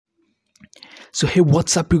So, hey,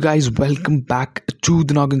 what's up, you guys? Welcome back to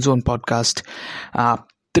the Noggin Zone podcast.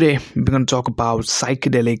 Today, we're going to talk about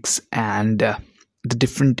psychedelics and the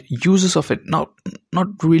different uses of it. Not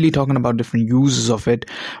really talking about different uses of it.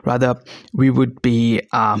 Rather, we would be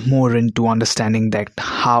more into understanding that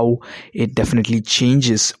how it definitely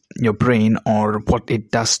changes your brain or what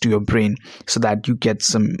it does to your brain, so that you get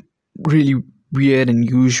some really weird and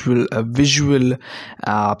usual visual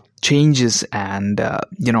changes and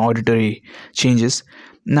auditory changes.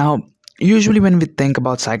 Now, usually when we think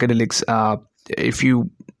about psychedelics, if you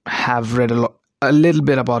have read a little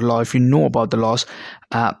bit about law, if you know about the laws,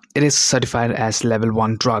 it is certified as level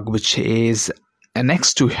 1 drug, which is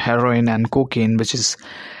next to heroin and cocaine, which is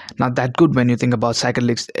not that good when you think about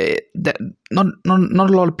psychedelics. Not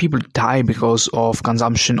a lot of people die because of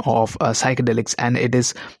consumption of psychedelics, and it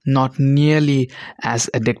is not nearly as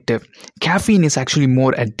addictive. Caffeine is actually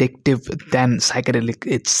more addictive than psychedelic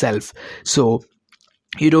itself. So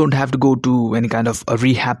you don't have to go to any kind of a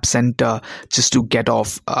rehab center just to get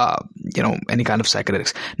off any kind of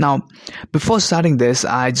psychedelics. Now, before starting this,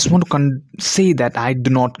 I just want to say that I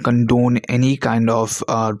do not condone any kind of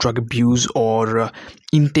drug abuse or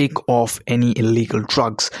intake of any illegal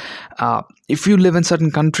drugs. If you live in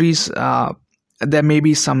certain countries, there may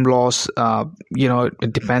be some laws.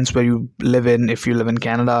 It depends where you live in. If you live in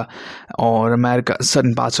Canada or America,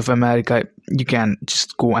 certain parts of America, you can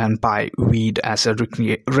just go and buy weed as a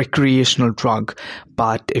recreational drug.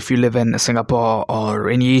 But if you live in Singapore or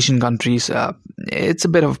any Asian countries, it's a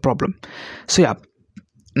bit of a problem. So yeah,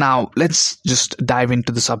 now let's just dive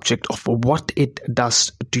into the subject of what it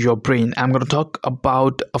does to your brain. I'm going to talk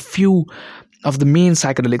about a few of the main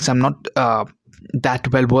psychedelics. I'm not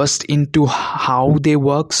that well versed into how they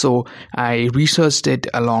work, so I researched it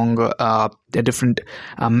along the different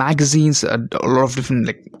magazines, a lot of different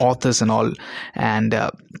authors and all, and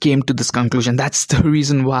came to this conclusion. That's the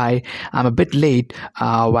reason why I'm a bit late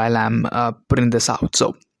while I'm putting this out.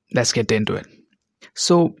 So let's get into it.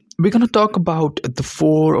 So we're going to talk about the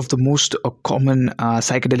 4 of the most common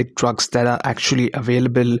psychedelic drugs that are actually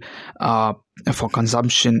available for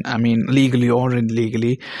consumption, legally or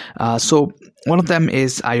illegally. So one of them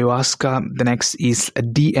is ayahuasca, the next is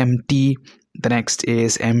DMT, the next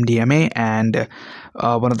is MDMA, and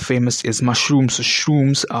one of the famous is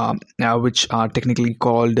shrooms, which are technically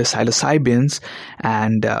called psilocybins,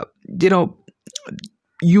 and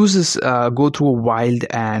users go through a wild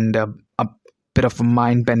and a bit of a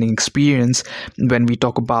mind-bending experience when we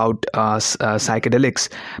talk about psychedelics,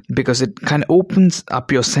 because it kind of opens up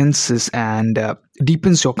your senses and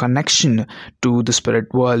deepens your connection to the spirit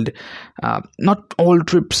world. Not all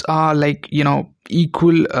trips are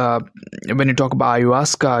equal. When you talk about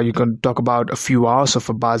ayahuasca, you can talk about a few hours of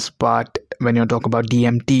a buzz, but when you talk about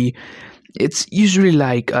DMT, it's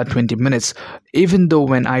usually 20 minutes, even though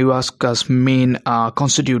when ayahuasca's main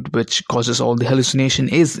constitute, which causes all the hallucination,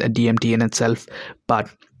 is a DMT in itself. But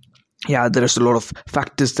yeah, there's a lot of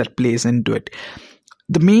factors that plays into it.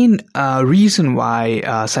 The main reason why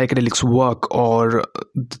psychedelics work, or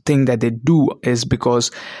the thing that they do, is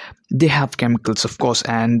because they have chemicals, of course,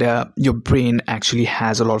 and your brain actually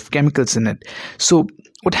has a lot of chemicals in it. So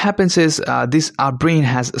what happens is our brain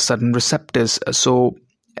has certain receptors, so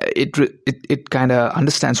it kind of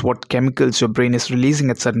understands what chemicals your brain is releasing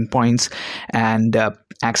at certain points and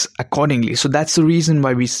acts accordingly. So that's the reason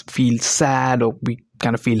why we feel sad, or we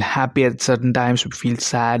kind of feel happy at certain times. We feel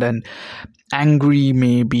sad and angry,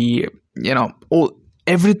 maybe,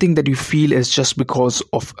 everything that you feel is just because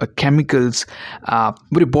of chemicals. What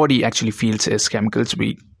your body actually feels is chemicals.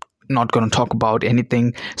 We're not going to talk about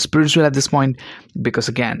anything spiritual at this point, because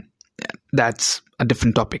again, that's a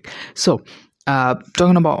different topic. So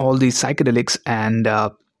talking about all these psychedelics, and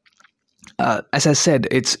as I said,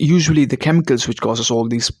 it's usually the chemicals which causes all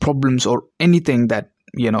these problems, or anything that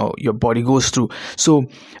your body goes through. So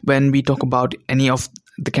when we talk about any of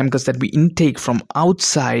the chemicals that we intake from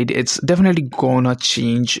outside, it's definitely gonna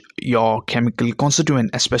change your chemical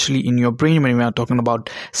constituent, especially in your brain, when we are talking about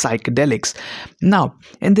psychedelics. Now,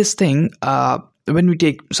 in this thing, when we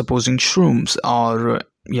take, supposing, shrooms or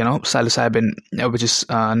psilocybin, which is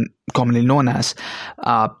commonly known as,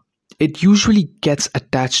 it usually gets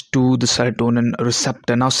attached to the serotonin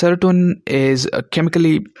receptor. Now, serotonin is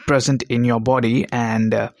chemically present in your body,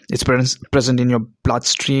 and it's present in your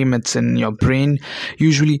bloodstream, it's in your brain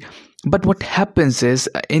usually. But what happens is,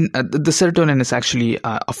 the serotonin is actually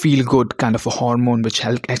a feel-good kind of a hormone, which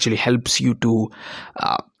actually helps you to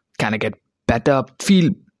kind of get better, feel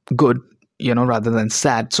good, rather than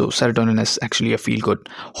sad. So serotonin is actually a feel-good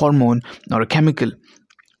hormone or a chemical.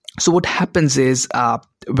 So what happens is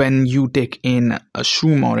when you take in a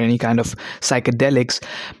shroom or any kind of psychedelics,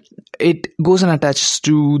 it goes and attaches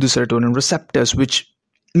to the serotonin receptors, which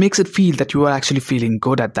makes it feel that you are actually feeling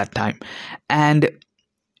good at that time. And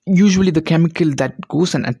usually the chemical that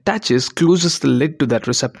goes and attaches closes the lid to that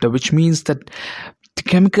receptor, which means that the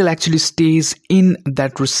chemical actually stays in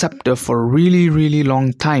that receptor for a really, really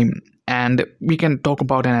long time. And we can talk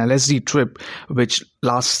about an LSD trip, which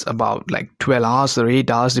lasts about like 12 hours or 8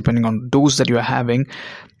 hours, depending on the dose that you're having.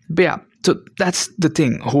 But yeah, so that's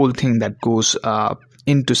the whole thing that goes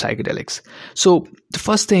into psychedelics. So the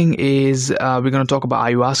first thing is we're going to talk about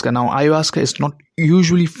ayahuasca. Now, ayahuasca is not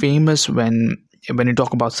usually famous when you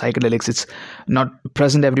talk about psychedelics. It's not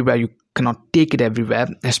present everywhere. You cannot take it everywhere,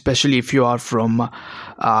 especially if you are from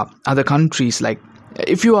other countries. Like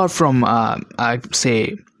if you are from,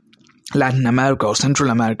 say, Latin America or Central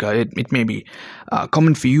America, it may be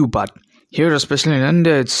common for you, but here, especially in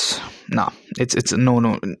India, it's no.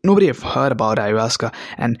 Nobody have heard about ayahuasca,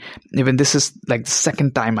 and even this is like the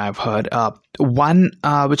second time I've heard. One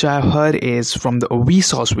which I have heard is from the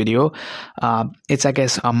Vsauce video. It's, I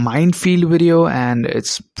guess, a mind field video, and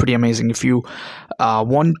it's pretty amazing. If you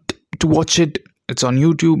want to watch it, it's on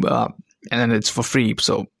YouTube, and then it's for free.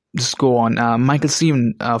 So just go on. Michael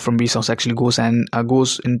Steven from Vsauce actually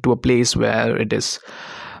goes into a place where it is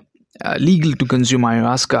legal to consume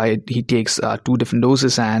ayahuasca. He takes 2 different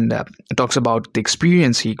doses and talks about the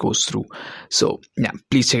experience he goes through. So yeah,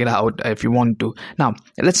 please check it out if you want to. Now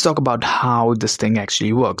let's talk about how this thing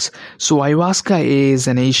actually works. So ayahuasca is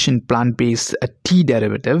an Asian plant-based tea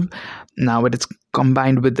derivative. Now it is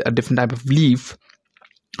combined with a different type of leaf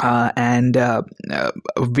and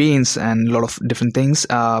veins and a lot of different things.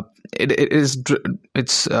 It's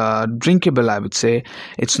drinkable, I would say.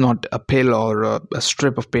 It's not a pill or a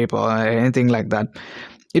strip of paper or anything like that.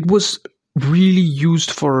 It was really used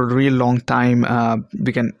for a real long time.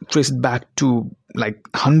 We can trace it back to like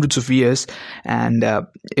hundreds of years, and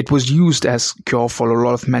it was used as cure for a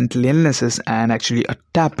lot of mental illnesses and actually a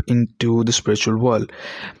tap into the spiritual world.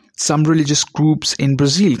 Some religious groups in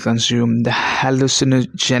Brazil consume the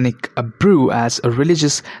hallucinogenic brew as a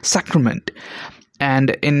religious sacrament.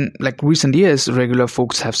 And in like recent years, regular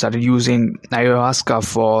folks have started using ayahuasca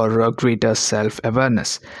for greater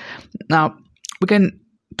self-awareness. Now, we can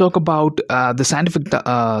talk about the scientific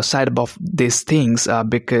side of these things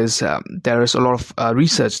because there is a lot of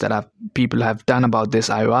research that people have done about this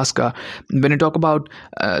ayahuasca. When you talk about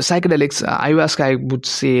psychedelics, ayahuasca, I would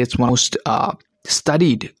say it's one of the most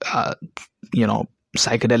studied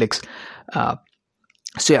psychedelics.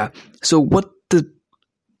 So what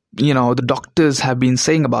the doctors have been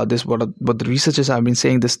saying about this, what the researchers have been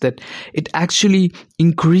saying this, that it actually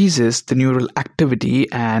increases the neural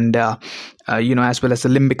activity and as well as the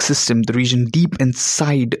limbic system, the region deep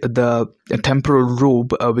inside the temporal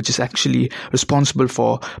lobe, which is actually responsible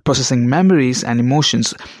for processing memories and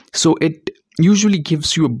emotions. So it usually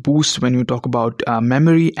gives you a boost when you talk about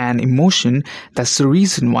memory and emotion. That's the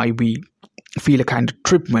reason why we feel a kind of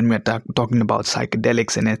trip when we're talking about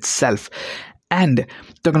psychedelics in itself. And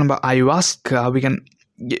talking about ayahuasca, we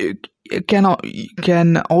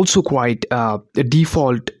can also quite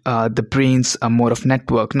default the brain's mode of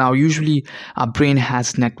network. Now, usually our brain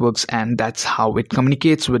has networks, and that's how it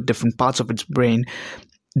communicates with different parts of its brain.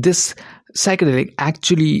 This psychedelic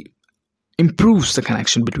actually improves the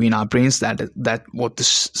connection between our brains. That what this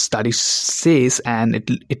study says, and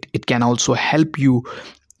it can also help you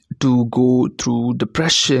to go through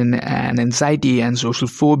depression and anxiety and social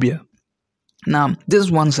phobia. Now, this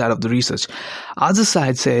is one side of the research. Other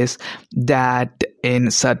side says that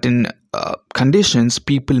in certain conditions,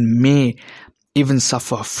 people may even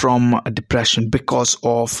suffer from depression because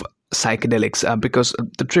of psychedelics, because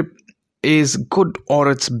the trip is good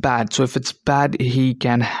or it's bad. So if it's bad, he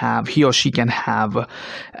or she can have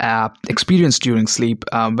experience during sleep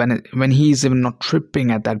when he is even not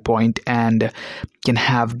tripping at that point, and can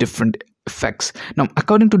have different effects. Now,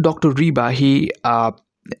 according to Dr. Riba,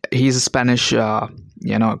 he's a Spanish a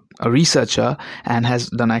researcher and has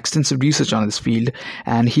done extensive research on this field,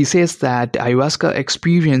 and he says that ayahuasca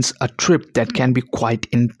experience a trip that can be quite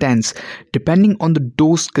intense depending on the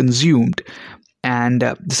dose consumed, and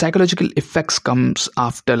the psychological effects comes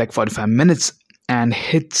after like 45 minutes and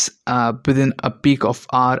hits within a peak of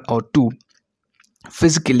hour or two.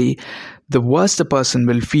 Physically, the worst a person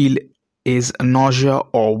will feel is nausea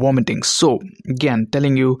or vomiting. So again,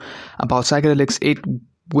 telling you about psychedelics, it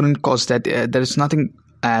wouldn't cause that. There is nothing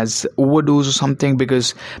as overdose or something,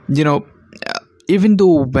 because even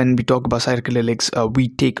though when we talk about psychedelics, we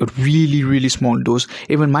take a really, really small dose.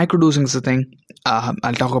 Even microdosing is a thing.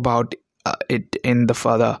 I'll talk about it in the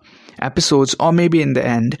further episodes, or maybe in the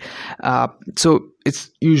end. So it's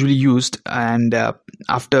usually used, and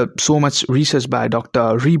after so much research by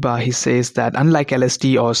Dr. Reba, he says that unlike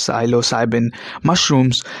LSD or psilocybin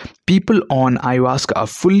mushrooms, people on ayahuasca are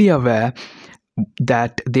fully aware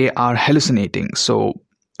that they are hallucinating. So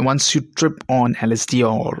once you trip on LSD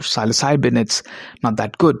or psilocybin, it's not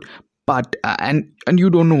that good. But and you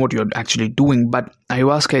don't know what you're actually doing. But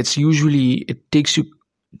ayahuasca, it takes you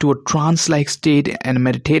to a trance-like state and a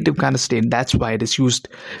meditative kind of state. That's why it is used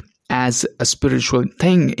as a spiritual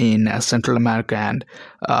thing in Central America and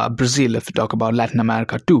Brazil, if you talk about Latin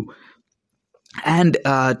America too. And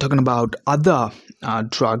talking about other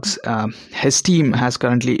drugs, his team is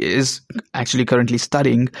currently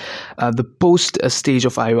studying the post stage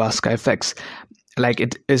of ayahuasca effects, like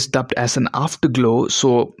it is dubbed as an afterglow.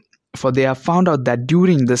 So they have found out that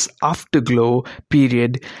during this afterglow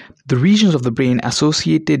period, the regions of the brain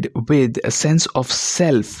associated with a sense of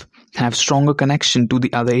self have stronger connection to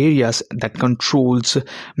the other areas that controls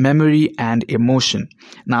memory and emotion.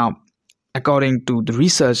 Now, according to the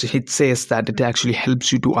research, it says that it actually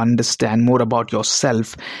helps you to understand more about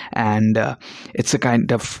yourself, and it's a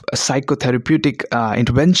kind of a psychotherapeutic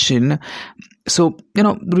intervention. So,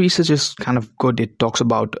 the research is kind of good. It talks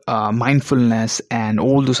about mindfulness and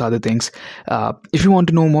all those other things. If you want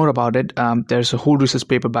to know more about it, there's a whole research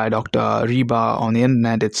paper by Dr. Reba on the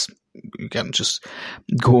internet. You can just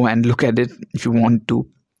go and look at it if you want to.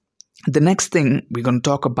 The next thing we're going to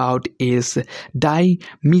talk about is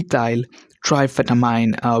dimethyl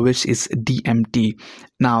triphenamine, which is DMT.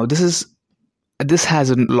 Now, this has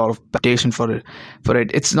a lot of reputation for it.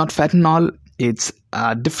 It's not fentanyl. It's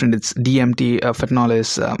different. It's DMT. Fentanyl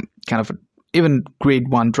is kind of even grade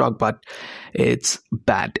 1 drug, but it's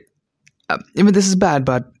bad. Even this is bad,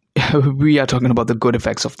 but we are talking about the good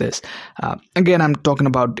effects of this. Again, I'm talking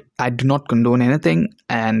about, I do not condone anything,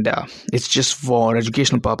 and it's just for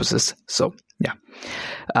educational purposes. So yeah,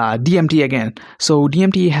 DMT again. So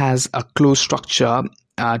DMT has a close structure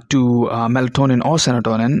to melatonin or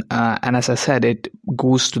serotonin, and as I said, it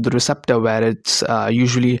goes to the receptor where it's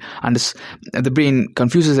usually the brain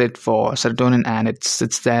confuses it for serotonin, and it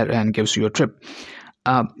sits there and gives you a trip.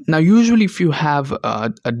 Now, usually if you have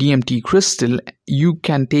a DMT crystal, you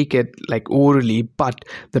can take it like orally, but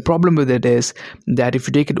the problem with it is that if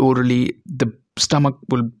you take it orally, the stomach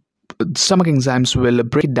enzymes will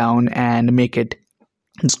break it down and make it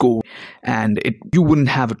go, and you wouldn't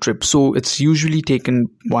have a trip. So it's usually taken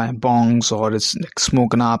via bongs, or it's like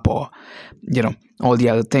smoken up, or all the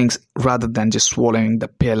other things, rather than just swallowing the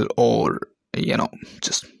pill, or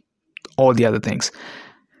just all the other things.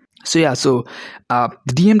 So yeah, the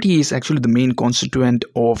DMT is actually the main constituent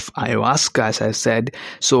of ayahuasca, as I said.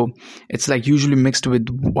 So it's like usually mixed with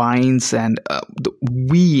wines and the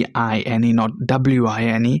wine, not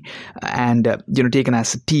wine, and taken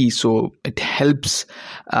as a tea. So it helps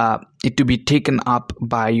it to be taken up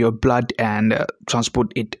by your blood and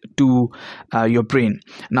transport it to your brain.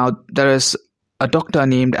 Now, there is a doctor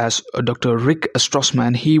named as Dr. Rick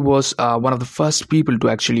Strassman. He was one of the first people to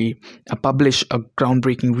actually publish a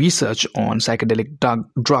groundbreaking research on psychedelic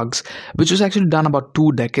drugs, which was actually done about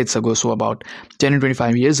 2 decades ago, so about 10 and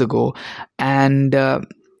 25 years ago. And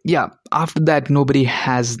after that, nobody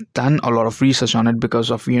has done a lot of research on it because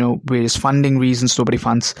of various funding reasons. Nobody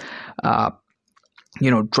funds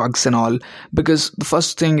drugs and all, because the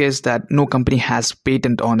first thing is that no company has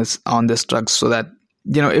patent on this drug, so that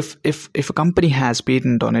if a company has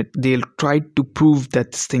patent on it, they'll try to prove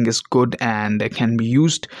that this thing is good and it can be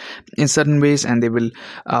used in certain ways, and they will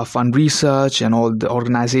fund research and all the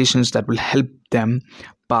organizations that will help them.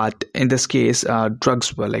 But in this case,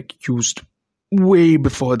 drugs were like used way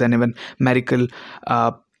before then even medical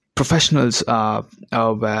professionals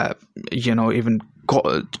were even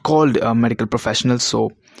called medical professionals. So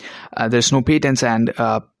there's no patents, and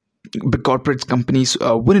big corporate companies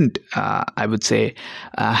wouldn't, I would say,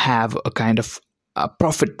 have a kind of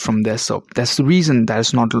profit from this. So that's the reason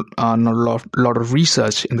there's not a lot of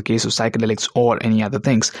research in the case of psychedelics or any other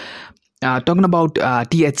things. Talking about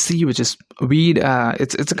THC, which is weed,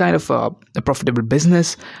 it's a kind of a profitable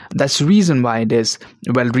business. That's the reason why it is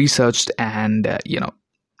well researched, and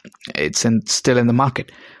it's still in the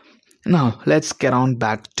market. Now let's get on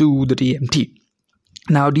back to the DMT.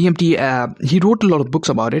 Now, DMT, he wrote a lot of books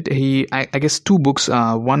about it. I guess 2 books.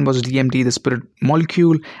 One was DMT, the Spirit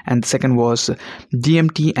Molecule, and the second was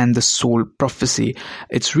DMT and the Soul Prophecy.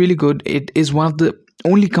 It's really good. It is one of the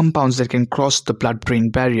only compounds that can cross the blood-brain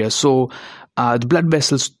barrier. So the blood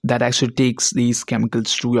vessels that actually takes these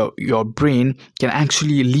chemicals to your brain can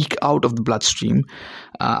actually leak out of the bloodstream.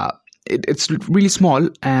 It's really small,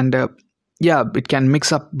 and yeah, it can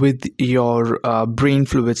mix up with your brain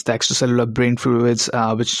fluids, the extracellular brain fluids,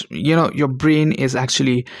 which, your brain is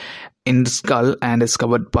actually in the skull and is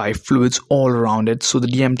covered by fluids all around it. So the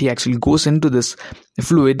DMT actually goes into this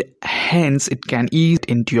fluid, hence it can ease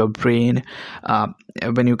into your brain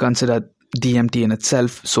when you consider DMT in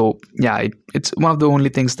itself. So yeah, it's one of the only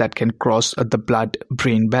things that can cross the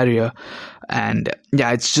blood-brain barrier. And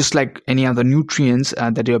yeah, it's just like any other nutrients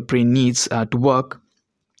that your brain needs to work.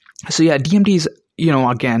 So yeah, DMT is,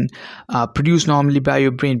 again, produced normally by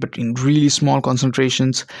your brain, but in really small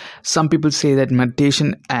concentrations. Some people say that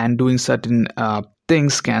meditation and doing certain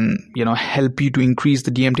things can, help you to increase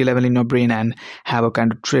the DMT level in your brain and have a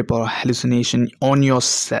kind of trip or hallucination on your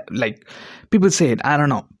like people say it. I don't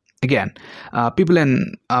know. Again, people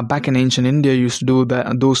in back in ancient India used to do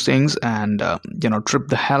those things and trip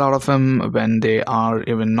the hell out of them when they are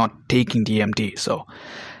even not taking DMT. So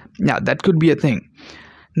yeah, that could be a thing.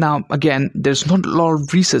 Now, again, there's not a lot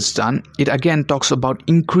of research done. It again talks about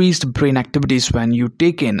increased brain activities when you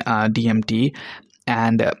take in DMT,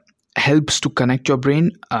 and helps to connect your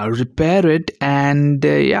brain, repair it, and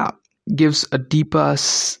gives a deeper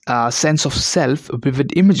sense of self.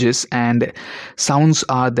 Vivid images and sounds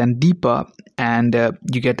are then deeper, and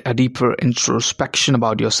you get a deeper introspection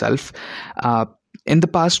about yourself. In the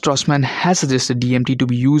past, Strassman has suggested DMT to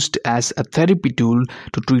be used as a therapy tool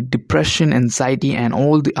to treat depression, anxiety, and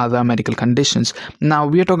all the other medical conditions. Now,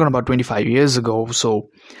 we are talking about 25 years ago,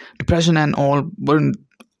 so depression and all weren't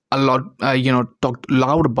a lot, talked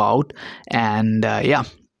loud about, and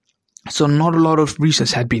so not a lot of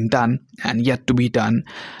research had been done and yet to be done.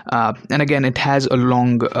 And again, it has a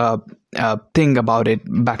long thing about it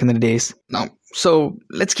back in the days. Now, so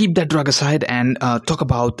let's keep that drug aside and talk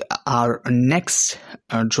about our next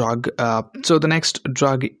drug. So the next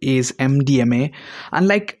drug is MDMA.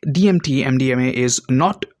 Unlike DMT, MDMA is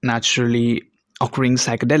not naturally occurring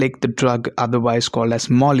psychedelic. The drug, otherwise called as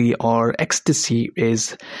Molly or ecstasy,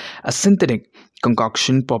 is a synthetic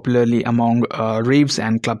concoction popularly among raves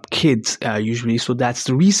and club kids usually. So that's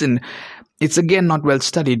the reason it's again not well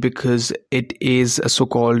studied, because it is a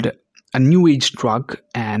so-called a new age drug,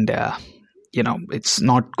 and it's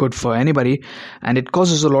not good for anybody, and it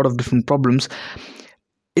causes a lot of different problems.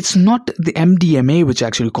 It's not the MDMA which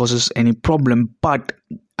actually causes any problem, but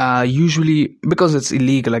usually, because it's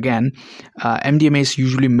illegal again, MDMA is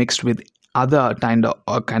usually mixed with other kind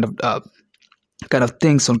of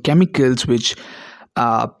things or chemicals which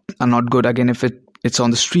are not good. Again, if it's on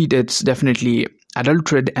the street, it's definitely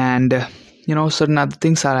adulterated, and certain other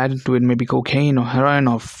things are added to it, maybe cocaine or heroin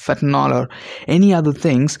or fentanyl or any other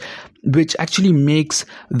things, which actually makes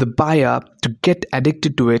the buyer to get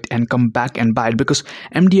addicted to it and come back and buy it. Because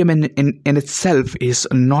MDMA in itself is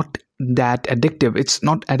not that addictive. It's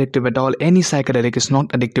not addictive at all. Any psychedelic is not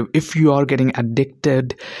addictive. If you are getting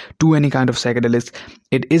addicted to any kind of psychedelics,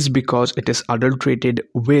 it is because it is adulterated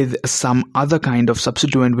with some other kind of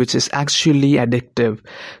substituent which is actually addictive.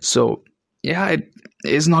 So yeah, it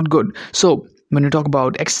is not good. So when you talk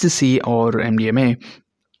about ecstasy or MDMA,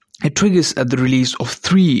 it triggers the release of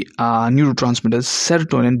three neurotransmitters: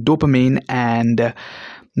 serotonin, dopamine, and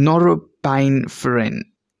norepinephrine.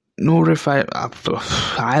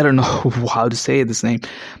 I don't know how to say this name.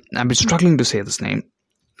 I've been struggling to say this name.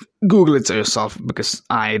 Google it yourself, because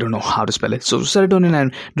I don't know how to spell it. So serotonin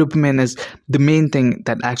and dopamine is the main thing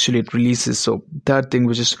that actually it releases. So third thing,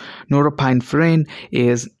 which is norepinephrine,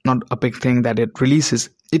 is not a big thing that it releases.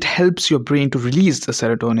 It helps your brain to release the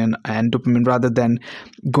serotonin and dopamine rather than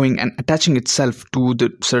going and attaching itself to the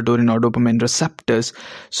serotonin or dopamine receptors.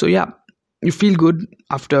 So yeah, you feel good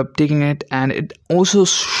after taking it, and it also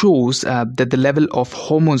shows that the level of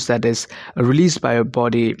hormones that is released by your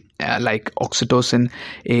body, like oxytocin,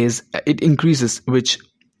 it increases, which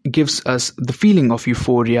gives us the feeling of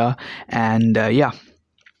euphoria. And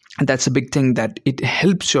that's a big thing, that it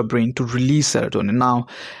helps your brain to release serotonin. Now,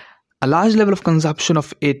 a large level of consumption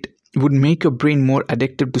of it would make your brain more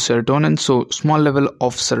addictive to serotonin. So small level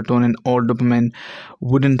of serotonin or dopamine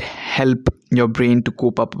wouldn't help your brain to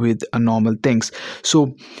cope up with normal things.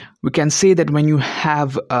 So we can say that when you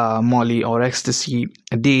have Molly or ecstasy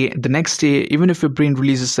a day, the next day, even if your brain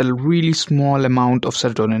releases a really small amount of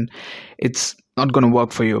serotonin, it's not going to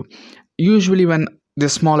work for you. Usually when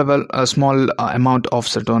this small amount of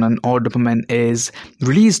serotonin or dopamine is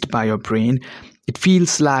released by your brain, it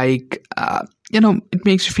feels like it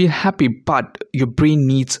makes you feel happy, but your brain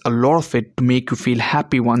needs a lot of it to make you feel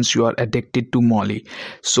happy once you are addicted to Molly.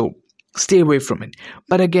 So stay away from it.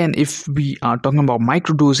 But again, if we are talking about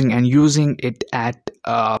microdosing and using it at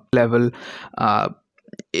a level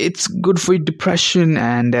it's good for depression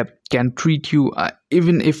and can treat you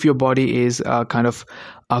even if your body is kind of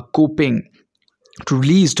coping to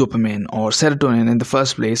release dopamine or serotonin in the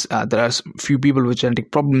first place. There are few people with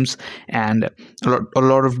genetic problems and a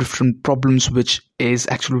lot of different problems which is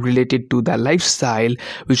actually related to their lifestyle,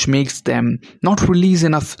 which makes them not release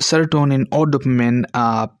enough serotonin or dopamine,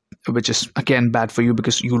 which is again bad for you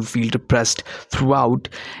because you'll feel depressed throughout.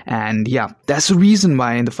 And yeah, that's the reason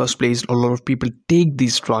why in the first place a lot of people take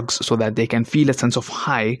these drugs, so that they can feel a sense of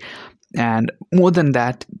high, and more than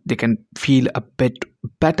that, they can feel a bit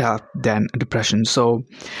better than depression. So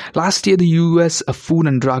last year, the US Food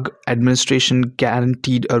and Drug Administration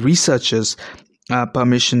guaranteed researchers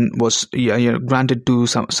permission was granted to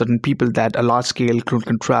some certain people that a large-scale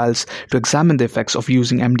clinical trials to examine the effects of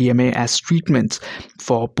using MDMA as treatments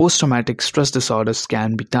for post-traumatic stress disorders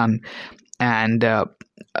can be done. And a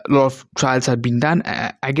lot of trials had been done.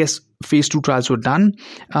 I guess phase 2 trials were done,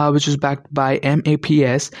 which was backed by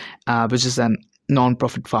MAPS, which is an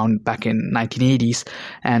non-profit found back in 1980s,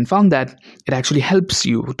 and found that it actually helps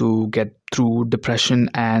you to get through depression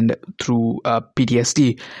and through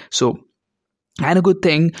PTSD. So, and a good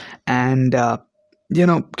thing, and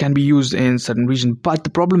can be used in certain regions. But the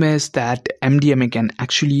problem is that MDMA can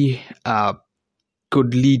actually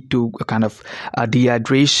could lead to a kind of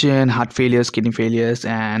dehydration, heart failures, kidney failures,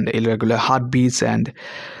 and irregular heartbeats. And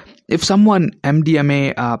if someone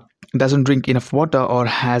MDMA doesn't drink enough water or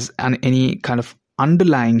has any kind of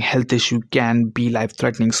underlying health issue, can be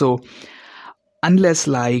life-threatening. So unless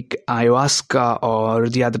like ayahuasca or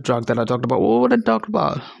the other drug that I talked about, what did I talk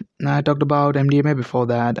about? I talked about MDMA before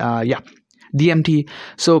that. DMT.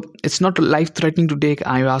 So it's not life-threatening to take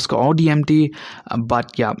ayahuasca or DMT,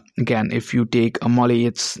 but yeah, again, if you take a molly,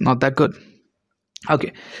 it's not that good.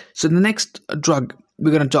 Okay, so the next drug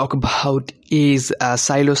we're going to talk about is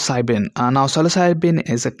psilocybin. Now, psilocybin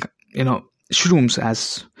is shrooms,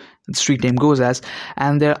 as the street name goes as,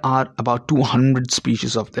 and there are about 200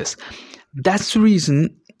 species of this. That's the reason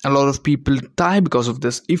a lot of people die because of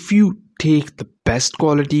this. If you take the best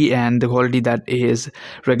quality and the quality that is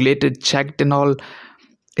regulated, checked and all,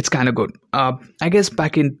 it's kind of good. I guess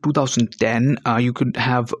back in 2010, you could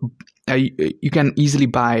have you can easily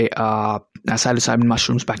buy psilocybin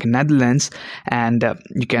mushrooms back in Netherlands, and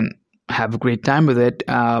you can have a great time with it,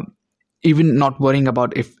 even not worrying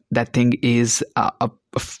about if that thing is a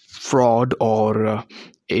fraud or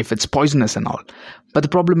if it's poisonous and all. But the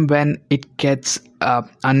problem when it gets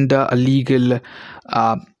under a legal,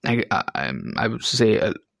 I would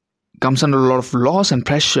say, comes under a lot of laws and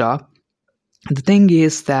pressure. The thing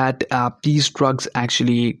is that these drugs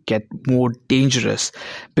actually get more dangerous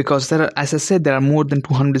because there are, as I said, there are more than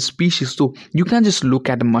 200 species. So you can't just look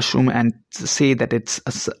at a mushroom and say that it's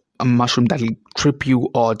a mushroom that will trip you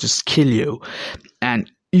or just kill you. And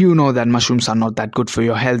you know that mushrooms are not that good for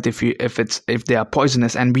your health if they are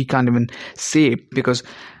poisonous, and we can't even say, because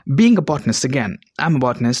being a botanist, again, I'm a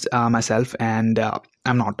botanist myself, and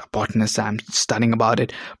I'm not a botanist, I'm studying about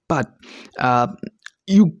it, but there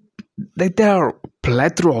are a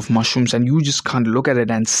plethora of mushrooms, and you just can't look at it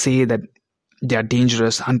and say that they are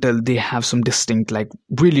dangerous until they have some distinct, like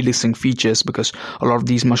really distinct features, because a lot of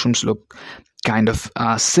these mushrooms look kind of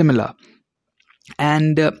similar.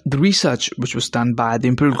 And the research which was done by the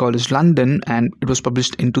Imperial College London, and it was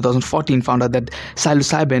published in 2014, found out that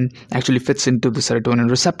psilocybin actually fits into the serotonin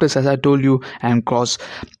receptors, as I told you, and cause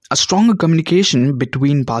a stronger communication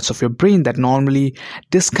between parts of your brain that normally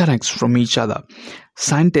disconnects from each other.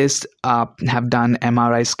 Scientists have done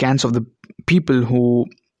MRI scans of the people who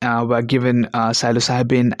were given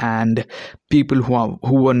psilocybin and people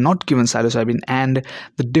who were not given psilocybin, and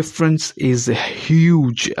the difference is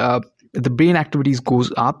huge. The brain activities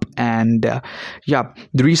goes up, and the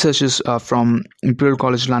researchers from Imperial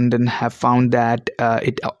College London have found that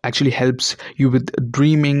it actually helps you with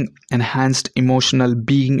dreaming, enhanced emotional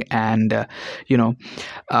being, and a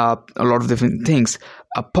lot of different things.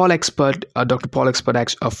 Dr. Paul Expert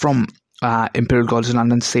from Imperial College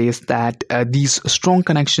London says that these strong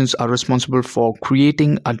connections are responsible for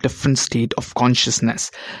creating a different state of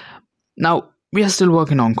consciousness. Now, we are still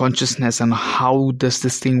working on consciousness and how does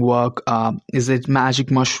this thing work. Is it magic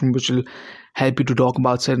mushroom which will help you to talk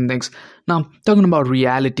about certain things? Now, talking about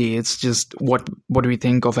reality, it's just what do we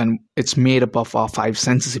think of, and it's made up of our five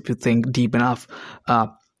senses. If you think deep enough,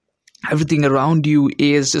 everything around you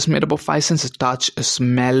is just made up of five senses: touch,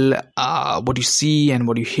 smell, what you see and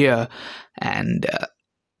what you hear. And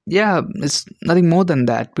it's nothing more than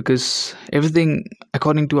that, because everything,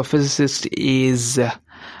 according to a physicist, is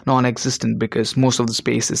non-existent because most of the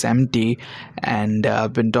space is empty. And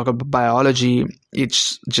when talk about biology,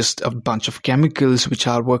 it's just a bunch of chemicals which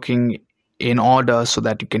are working in order so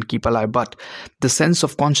that you can keep alive. But the sense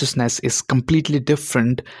of consciousness is completely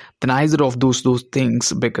different than either of those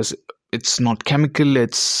things, because it's not chemical,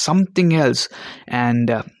 it's something else.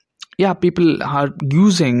 And people are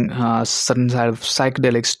using certain side of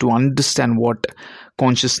psychedelics to understand what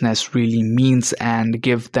consciousness really means and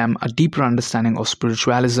give them a deeper understanding of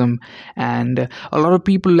spiritualism. And a lot of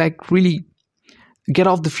people really get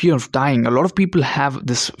off the fear of dying. A lot of people have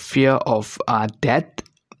this fear of death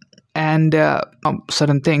and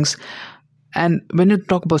certain things. And when you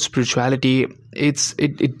talk about spirituality,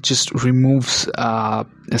 it just removes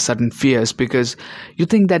certain fears, because you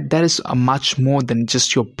think that there is a much more than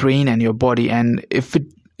just your brain and your body. And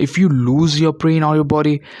if you lose your brain or your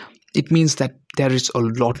body, it means that there is a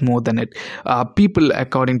lot more than it. People,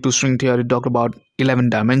 according to string theory, talk about 11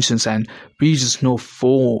 dimensions, and we just know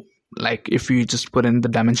 4. Like if you just put in the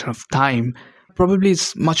dimension of time, probably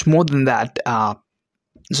it's much more than that.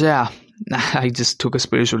 So yeah, I just took a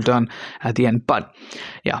spiritual turn at the end. But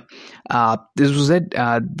yeah, this was it.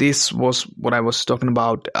 This was what I was talking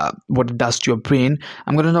about, what it does to your brain.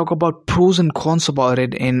 I'm going to talk about pros and cons about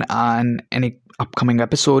it in any upcoming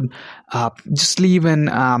episode. Just leave in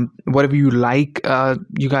whatever you like,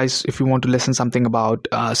 you guys, if you want to listen something about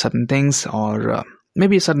certain things, or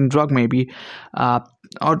maybe a certain drug, maybe,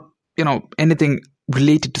 or anything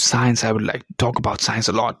related to science. I would like to talk about science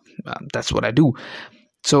a lot. That's what I do.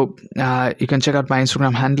 So you can check out my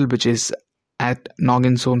Instagram handle, which is at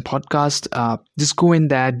Noggin Zone Podcast. Just go in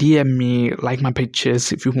there, DM me, like my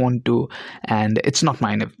pictures if you want to. And it's not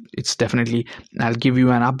mine. It's definitely, I'll give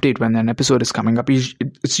you an update when an episode is coming up.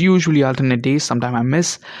 It's usually alternate days. Sometimes I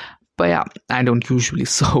miss. But yeah, I don't usually.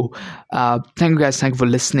 So thank you guys. Thank you for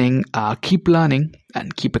listening. Keep learning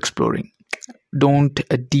and keep exploring. Don't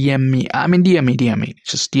DM me. DM me.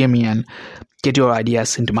 Just DM me and get your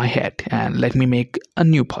ideas into my head, and let me make a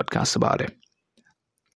new podcast about it.